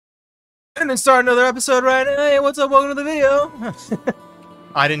And then start another episode right now. Hey, what's up? Welcome to the video.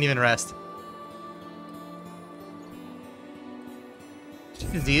 I didn't even rest. She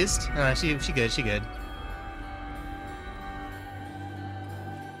diseased? She good, she good.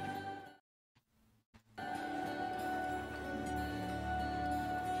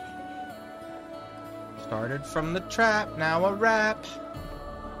 Started from the trap, now I rap.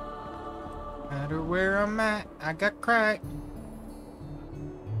 No matter where I'm at, I got crack.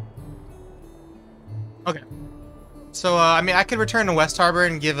 Okay. So, I mean, I could return to West Harbor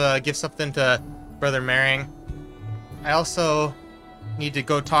and give something to Brother Maring. I also need to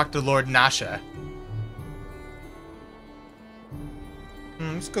go talk to Lord Nasha.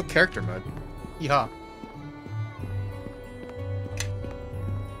 Let's go character mode. Yeehaw.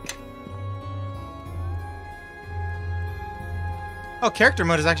 Oh, character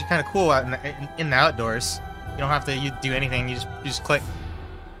mode is actually kind of cool out in the outdoors. You don't have to do anything. You just click,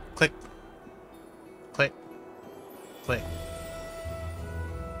 click, click, click.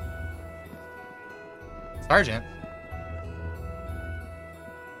 Sergeant.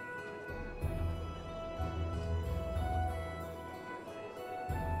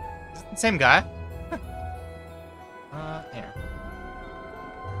 Is it the same guy? Here.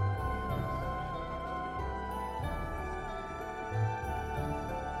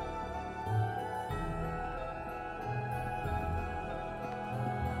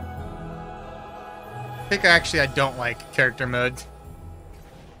 I think I don't like character mode.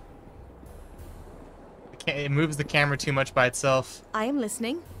 It moves the camera too much by itself. I am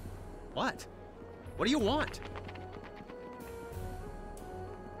listening. What? What do you want?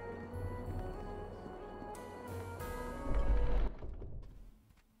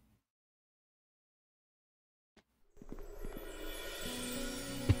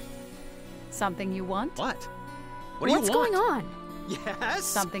 Something you want? What? What do you want? What's going on? Yes.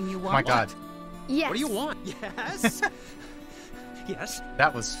 Something you want? Oh my god. Yes. What do you want? Yes. Yes.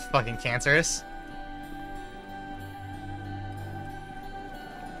 That was fucking cancerous.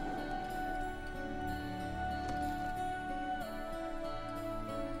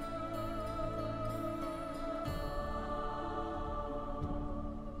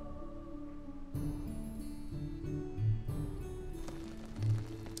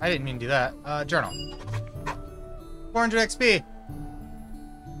 I didn't mean to do that. Journal. 400 XP.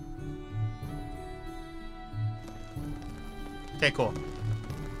 Okay, cool.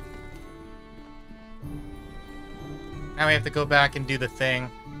 Now we have to go back and do the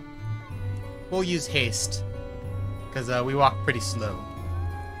thing. We'll use haste, because we walk pretty slow.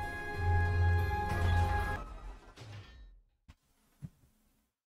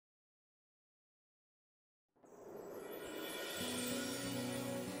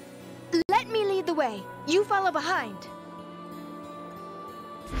 Let me lead the way. You follow behind.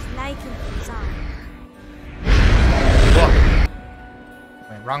 Whoa.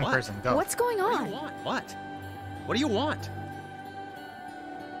 Wait, wrong What? person. Go. What's going What do on? you want? What? What do you want?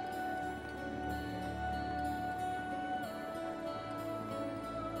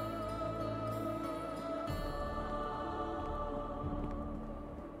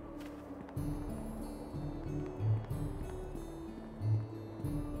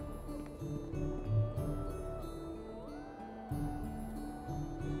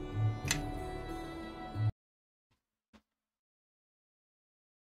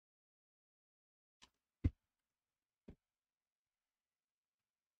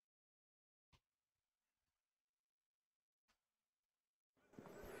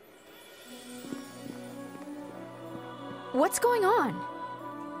 What's going on?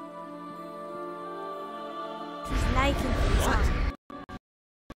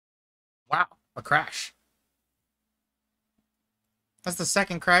 Wow, a crash. That's the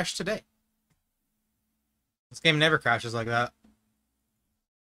second crash today. This game never crashes like that.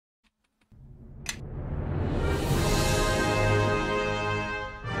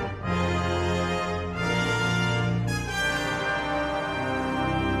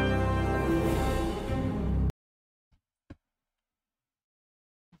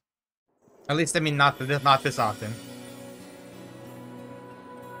 At least, I mean, not this often.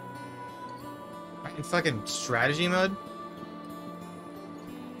 In fucking strategy mode?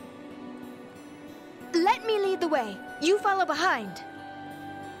 Let me lead the way. You follow behind.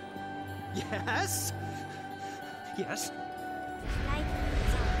 Yes. Yes.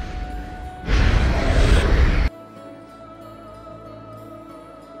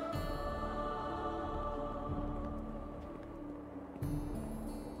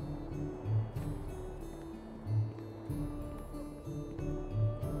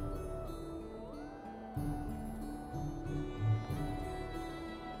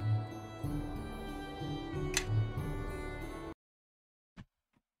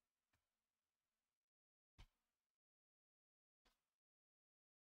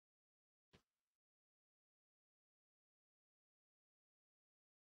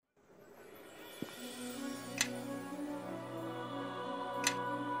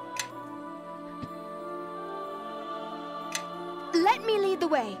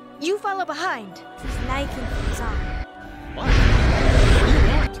 way. You follow behind. He's liking things on. What? What do you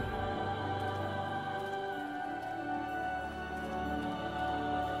want?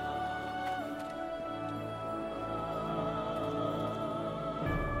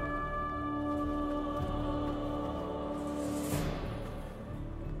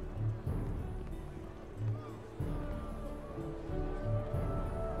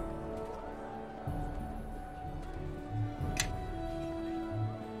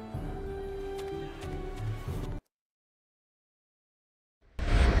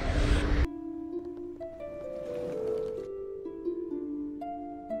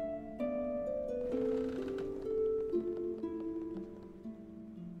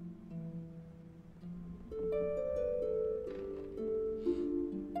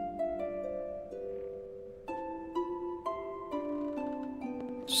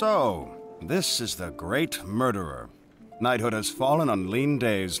 So, this is the great murderer. Knighthood has fallen on lean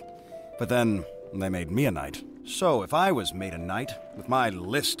days, but then they made me a knight. So, if I was made a knight, with my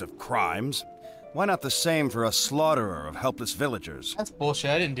list of crimes, why not the same for a slaughterer of helpless villagers? That's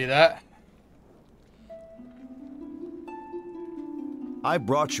bullshit. I didn't do that. I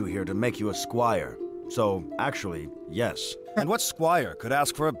brought you here to make you a squire. So, actually, yes. And what squire could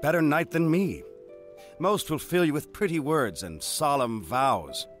ask for a better knight than me? Most will fill you with pretty words and solemn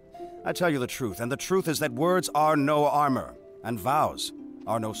vows. I tell you the truth, and the truth is that words are no armor, and vows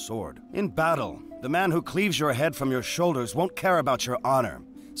are no sword. In battle, the man who cleaves your head from your shoulders won't care about your honor,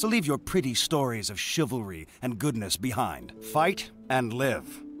 so leave your pretty stories of chivalry and goodness behind. Fight and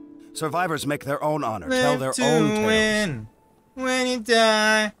live. Survivors make their own honor, tell their own tales. Win. When you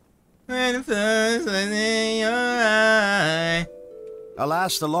die, when it flows within your eye.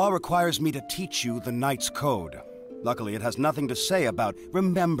 Alas, the law requires me to teach you the knight's code. Luckily, it has nothing to say about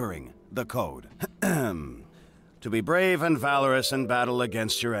remembering the code. To be brave and valorous in battle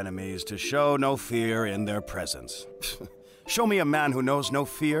against your enemies, to show no fear in their presence. Show me a man who knows no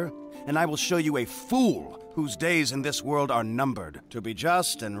fear, and I will show you a fool whose days in this world are numbered. To be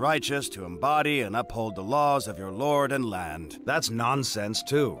just and righteous, to embody and uphold the laws of your lord and land. That's nonsense,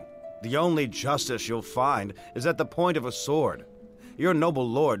 too. The only justice you'll find is at the point of a sword. Your noble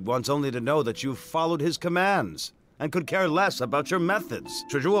lord wants only to know that you've followed his commands, and could care less about your methods.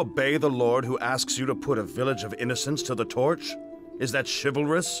 Should you obey the lord who asks you to put a village of innocents to the torch? Is that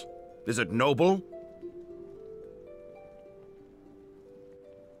chivalrous? Is it noble?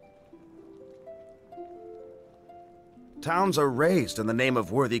 Towns are raised in the name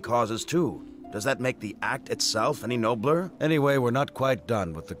of worthy causes, too. Does that make the act itself any nobler? Anyway, we're not quite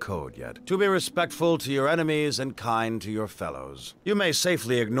done with the code yet. To be respectful to your enemies and kind to your fellows. You may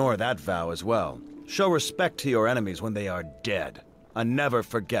safely ignore that vow as well. Show respect to your enemies when they are dead. And never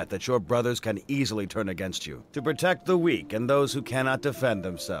forget that your brothers can easily turn against you. To protect the weak and those who cannot defend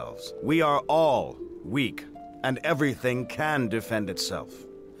themselves. We are all weak, and everything can defend itself.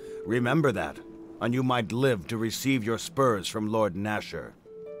 Remember that, and you might live to receive your spurs from Lord Nasher.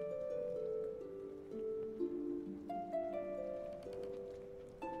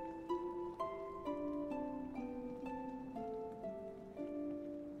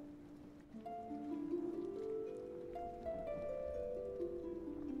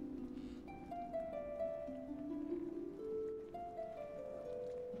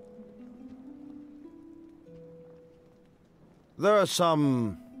 There are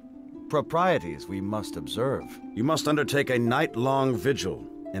some proprieties we must observe. You must undertake a night-long vigil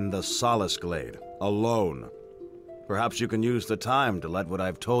in the Solace Glade, alone. Perhaps you can use the time to let what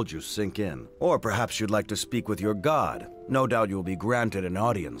I've told you sink in. Or perhaps you'd like to speak with your god. No doubt you'll be granted an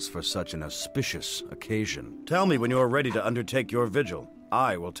audience for such an auspicious occasion. Tell me when you are ready to undertake your vigil.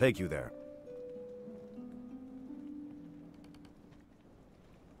 I will take you there.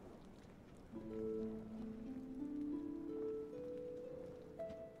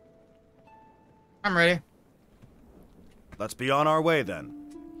 I'm ready. Let's be on our way, then.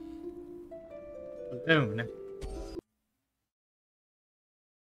 Balloon.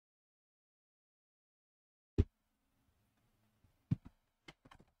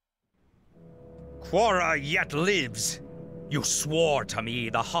 Quora yet lives. You swore to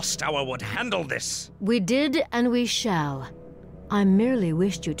me the Hosttower would handle this. We did, and we shall. I merely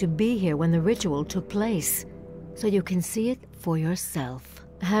wished you to be here when the ritual took place, so you can see it for yourself.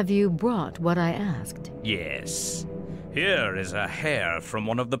 Have you brought what I asked? Yes. Here is a hair from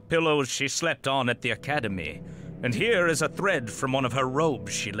one of the pillows she slept on at the academy. And here is a thread from one of her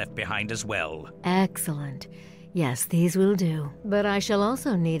robes she left behind as well. Excellent. Yes, these will do. But I shall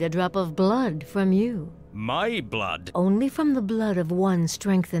also need a drop of blood from you. My blood? Only from the blood of one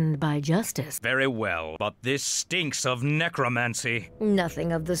strengthened by justice. Very well, but this stinks of necromancy.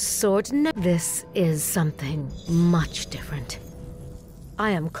 Nothing of the sort. This is something much different.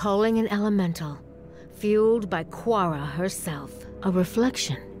 I am calling an elemental, fueled by Quara herself. A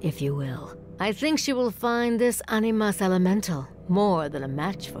reflection, if you will. I think she will find this Animus Elemental more than a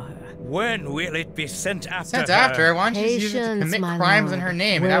match for her. When will it be sent after Sent after her? Why don't you just use it to Patience, commit my crimes lord. in her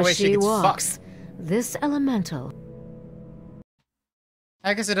name, Where and that way she gets walks, fucked? this elemental.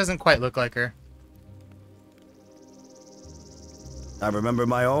 I guess it doesn't quite look like her. I remember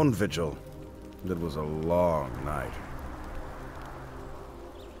my own vigil. It was a long night.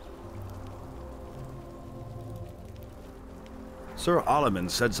 Sir Oleman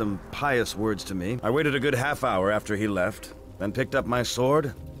said some pious words to me. I waited a good half hour after he left, then picked up my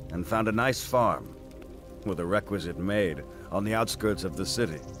sword and found a nice farm with a requisite maid on the outskirts of the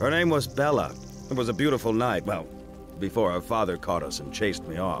city. Her name was Bella. It was a beautiful night, well, before our father caught us and chased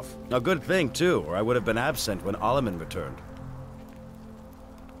me off. A good thing, too, or I would have been absent when Oleman returned.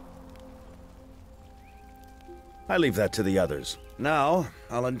 I leave that to the others. Now,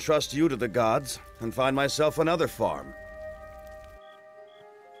 I'll entrust you to the gods and find myself another farm.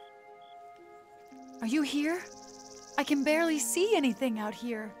 Are you here? I can barely see anything out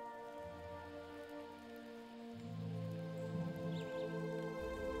here.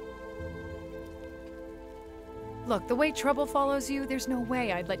 Look, the way trouble follows you, there's no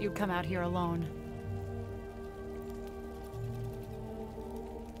way I'd let you come out here alone.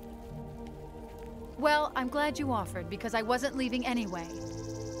 Well, I'm glad you offered, because I wasn't leaving anyway.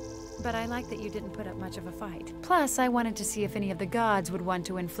 But I like that you didn't put up much of a fight. Plus, I wanted to see if any of the gods would want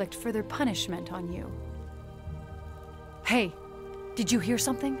to inflict further punishment on you. Hey, did you hear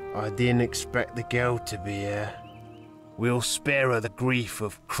something? I didn't expect the girl to be here. We'll spare her the grief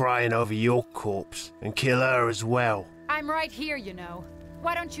of crying over your corpse and kill her as well. I'm right here, you know.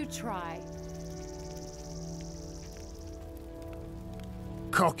 Why don't you try?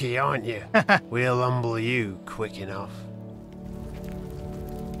 Cocky, aren't you? We'll humble you quick enough.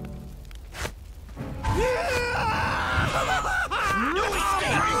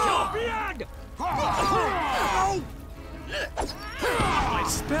 My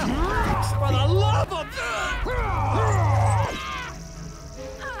spell! For the love of...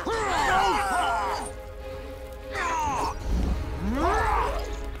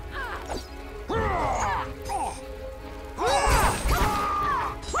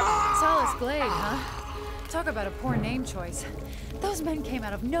 Solace Glade, huh? Talk about a poor name choice. Those men came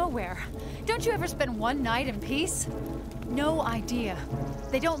out of nowhere. Don't you ever spend one night in peace? No idea.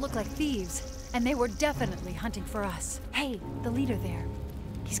 They don't look like thieves, and they were definitely hunting for us. Hey, the leader there.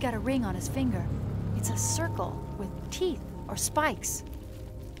 He's got a ring on his finger. It's a circle with teeth or spikes.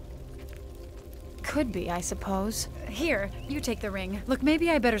 Could be, I suppose. Here, you take the ring. Look, maybe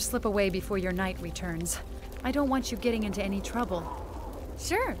I better slip away before your knight returns. I don't want you getting into any trouble.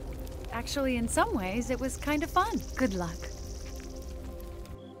 Sure. Actually, in some ways, it was kind of fun. Good luck.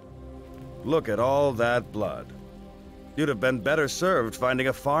 Look at all that blood. You'd have been better served finding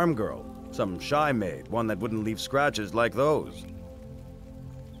a farm girl. Some shy maid, one that wouldn't leave scratches like those.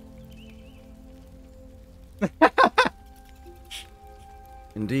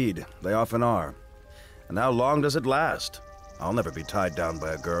 Indeed, they often are. And how long does it last? I'll never be tied down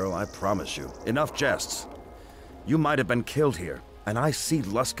by a girl, I promise you. Enough jests. You might have been killed here, and I see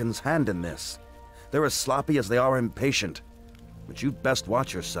Luskin's hand in this. They're as sloppy as they are impatient. But you'd best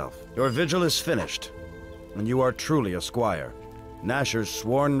watch yourself. Your vigil is finished, and you are truly a squire. Nasher's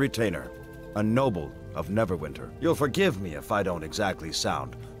sworn retainer, a noble of Neverwinter. You'll forgive me if I don't exactly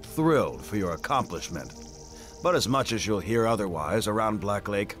sound thrilled for your accomplishment. But as much as you'll hear otherwise around Black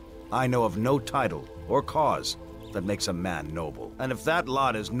Lake, I know of no title or cause that makes a man noble. And if that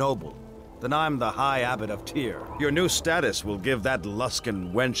lot is noble, then I'm the High Abbot of Tyr. Your new status will give that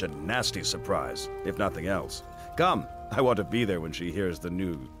Luskin wench a nasty surprise, if nothing else. Come, I want to be there when she hears the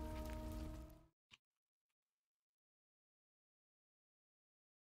news.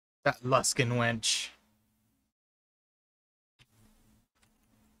 That Luskin wench.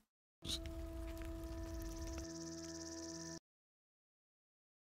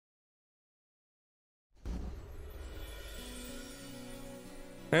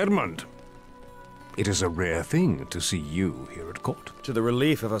 Edmund, it is a rare thing to see you here at court. To the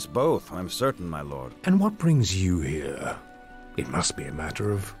relief of us both, I'm certain, my lord. And what brings you here? It must be a matter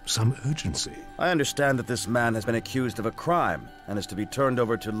of some urgency. I understand that this man has been accused of a crime and is to be turned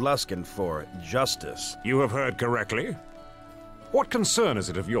over to Luskin for justice. You have heard correctly. What concern is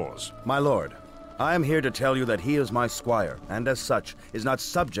it of yours? My lord, I am here to tell you that he is my squire, and as such, is not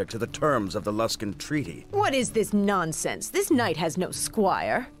subject to the terms of the Luskan Treaty. What is this nonsense? This knight has no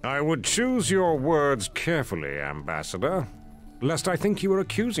squire. I would choose your words carefully, Ambassador, lest I think you are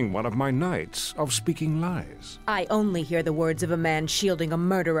accusing one of my knights of speaking lies. I only hear the words of a man shielding a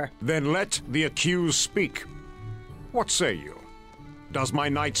murderer. Then let the accused speak. What say you? Does my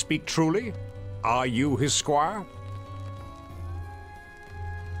knight speak truly? Are you his squire?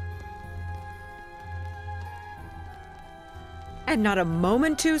 And not a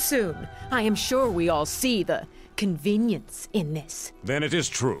moment too soon. I am sure we all see the convenience in this. Then it is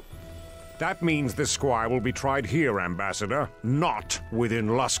true. That means this squire will be tried here, Ambassador, not within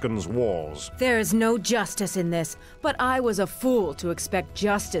Luskan's walls. There is no justice in this, but I was a fool to expect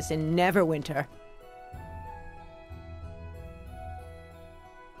justice in Neverwinter.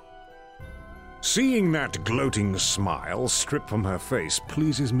 Seeing that gloating smile strip from her face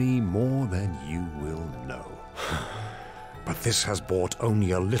pleases me more than you will know. But this has bought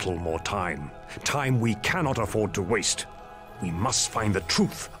only a little more time. Time we cannot afford to waste. We must find the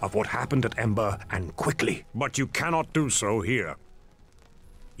truth of what happened at Ember, and quickly. But you cannot do so here.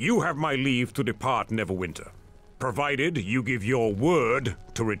 You have my leave to depart Neverwinter, provided you give your word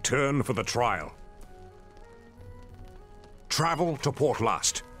to return for the trial. Travel to Port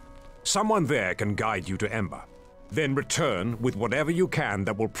Last. Someone there can guide you to Ember. Then return with whatever you can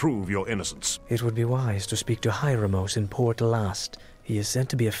that will prove your innocence. It would be wise to speak to Hieromos in Port Last. He is said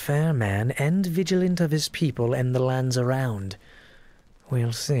to be a fair man and vigilant of his people and the lands around.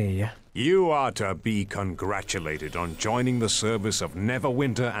 We'll see. You are to be congratulated on joining the service of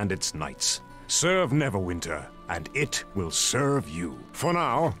Neverwinter and its knights. Serve Neverwinter, and it will serve you. For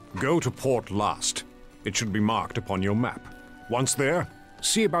now, go to Port Last. It should be marked upon your map. Once there,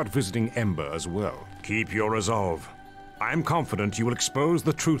 see about visiting Ember as well. Keep your resolve. I am confident you will expose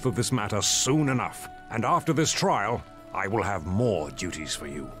the truth of this matter soon enough, and after this trial, I will have more duties for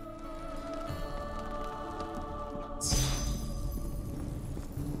you.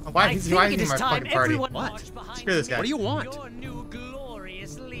 Why is he my fucking party? What? Screw this guy. What do you want? Your new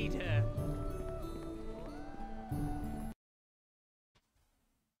glorious leader.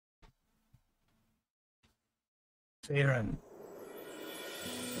 Farron.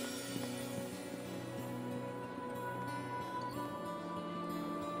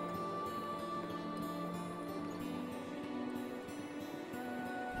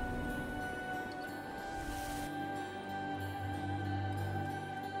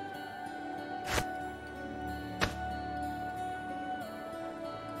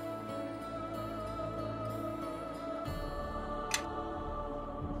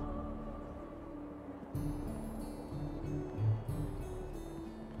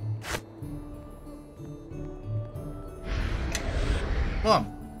 Come.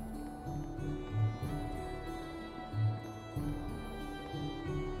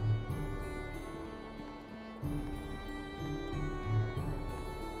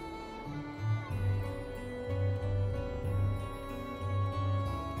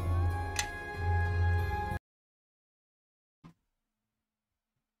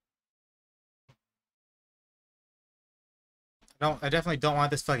 No, I definitely don't want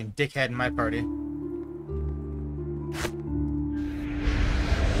this fucking dickhead in my party.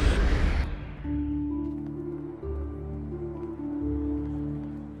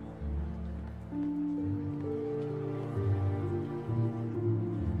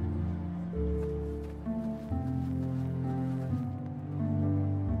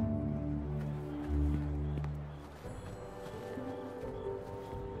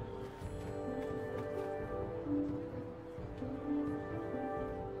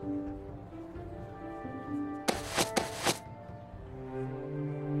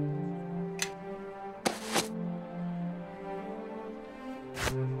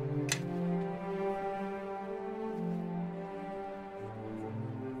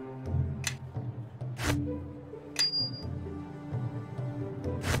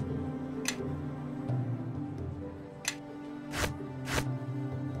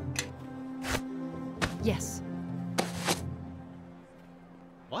 Yes.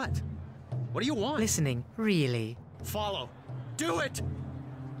 What? What do you want? Listening, really. Follow. Do it!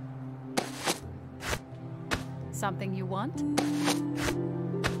 Something you want?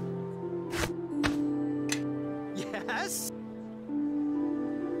 Yes?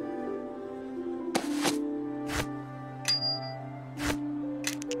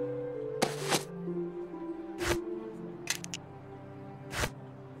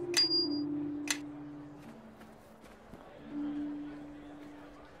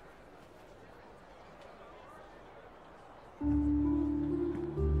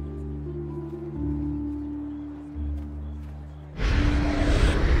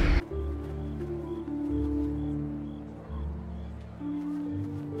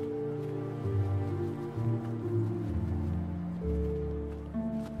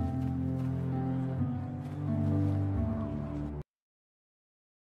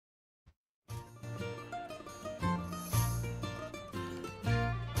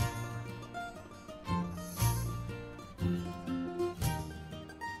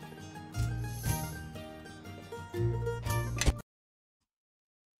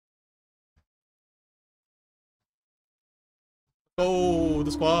 go,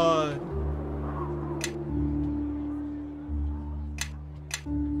 the squad.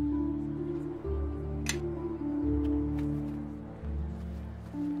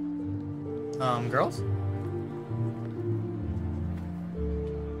 Girls?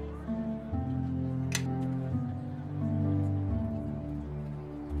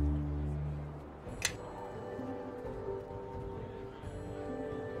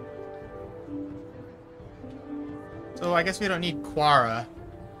 So I guess we don't need Quara.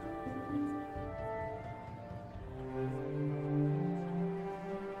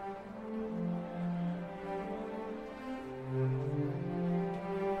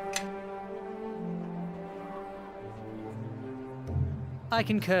 I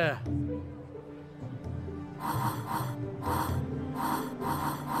concur.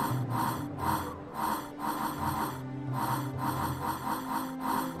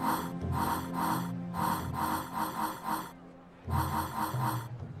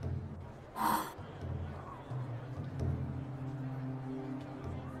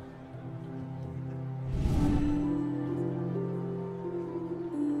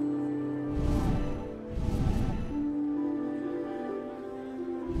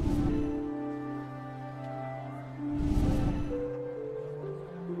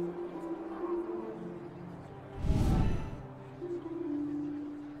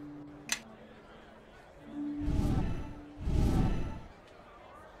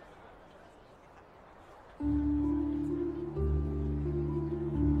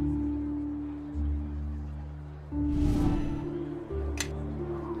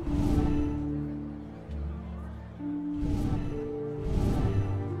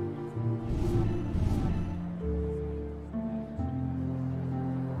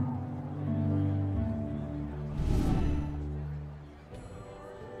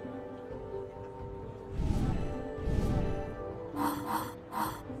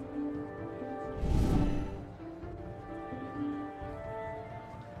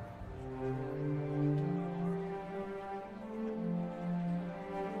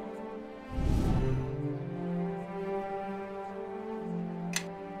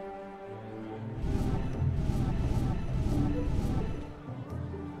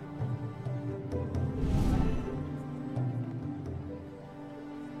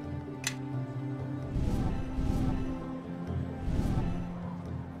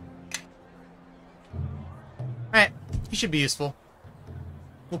 Alright, he should be useful.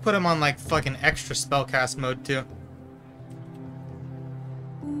 We'll put him on like fucking extra spellcast mode too.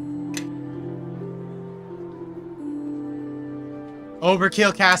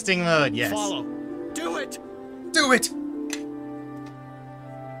 Overkill casting mode, yes. Follow. Do it. Do it.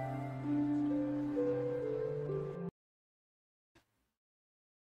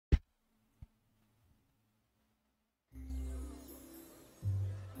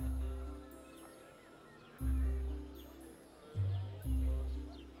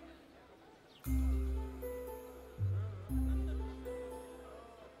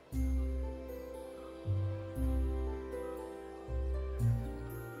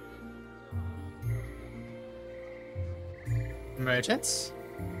 Merchants.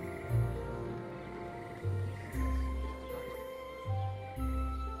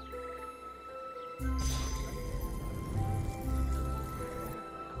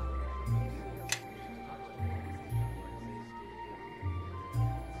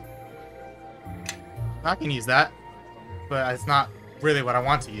 I can use that, but it's not really what I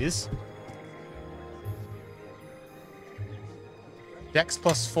want to use. Dex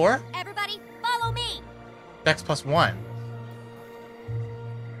plus 4? Everybody, follow me! Dex plus 1.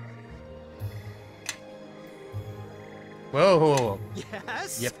 Whoa, whoa, whoa.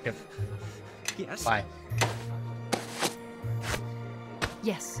 Yes? Yep. Yes? Bye.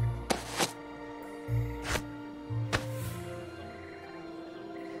 Yes.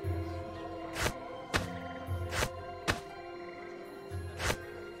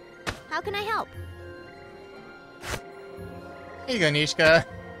 How can I help? Here you go, Nishka.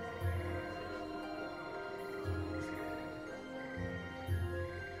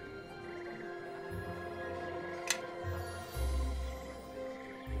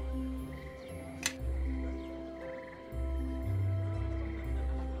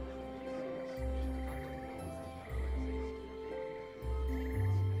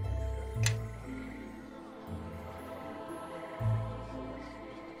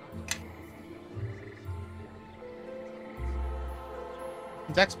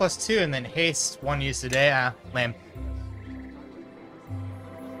 Dex plus 2 and then haste 1 use a day. Ah, lame.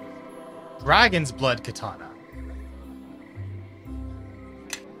 Dragon's Blood Katana.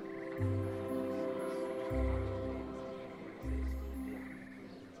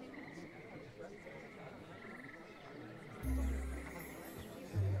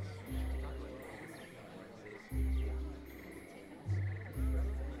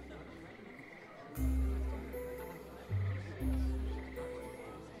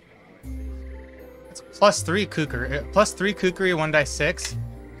 +3 kukri, +3 kukri, 1 die 6.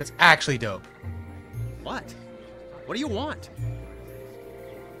 That's actually dope. What? What do you want?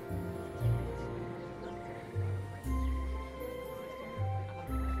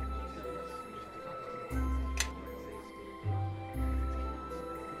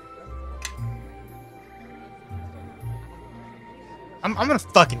 I'm gonna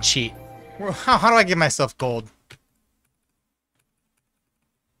fucking cheat. How do I give myself gold?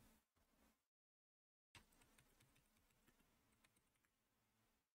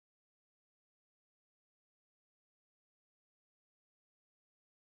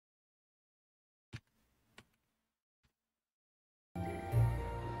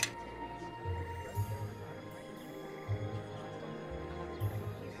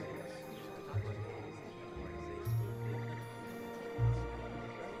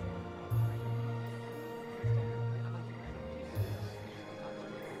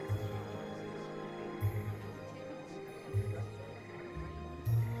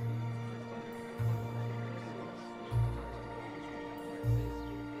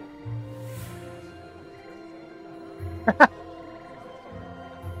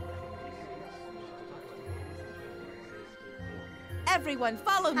 Everyone,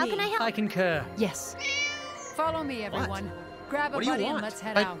 follow me. How can I help? I concur. Yes. Follow me, everyone. Grab a What do you buddy and want? let's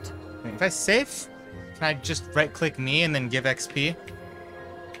head out. If I save, can I just right-click me and then give XP?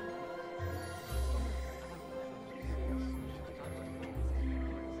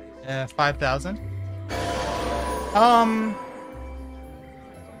 Uh, 5,000.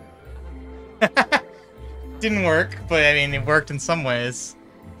 Didn't work, but I mean, it worked in some ways.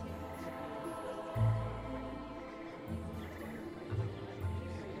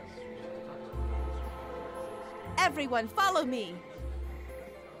 Everyone, follow me.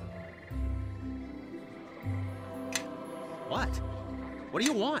 What? What do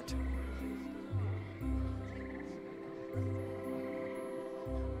you want?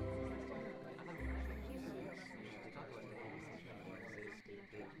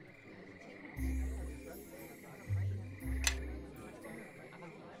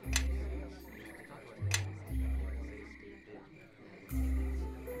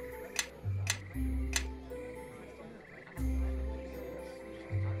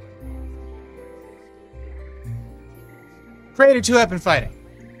 Creator 2 up and fighting.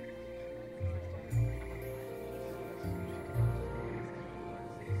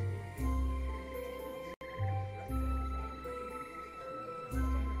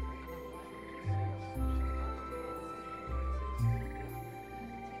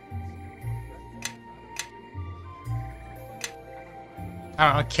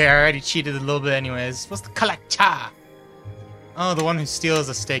 I don't care, I already cheated a little bit anyways. What's the collector? Oh, the one who steals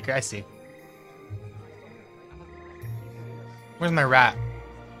a staker, I see. Where's my rat?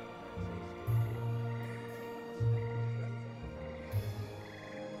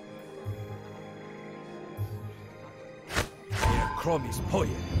 Chrome is poet.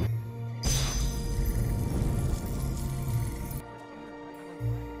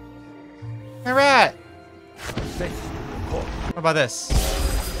 My rat! What about this?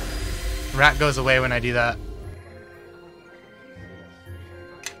 Rat goes away when I do that.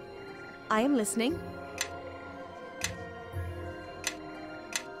 I am listening.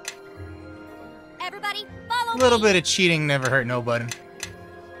 Everybody, follow A me. little bit of cheating never hurt nobody.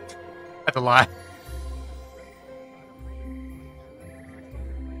 That's a lie.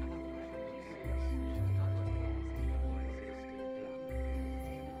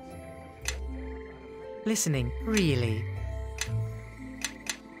 Listening, really?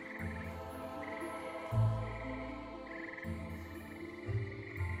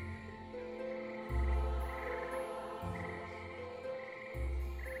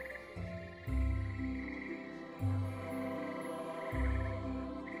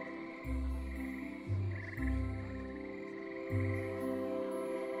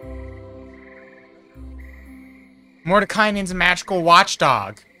 Mordecai needs a magical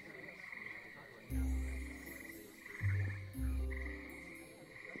watchdog.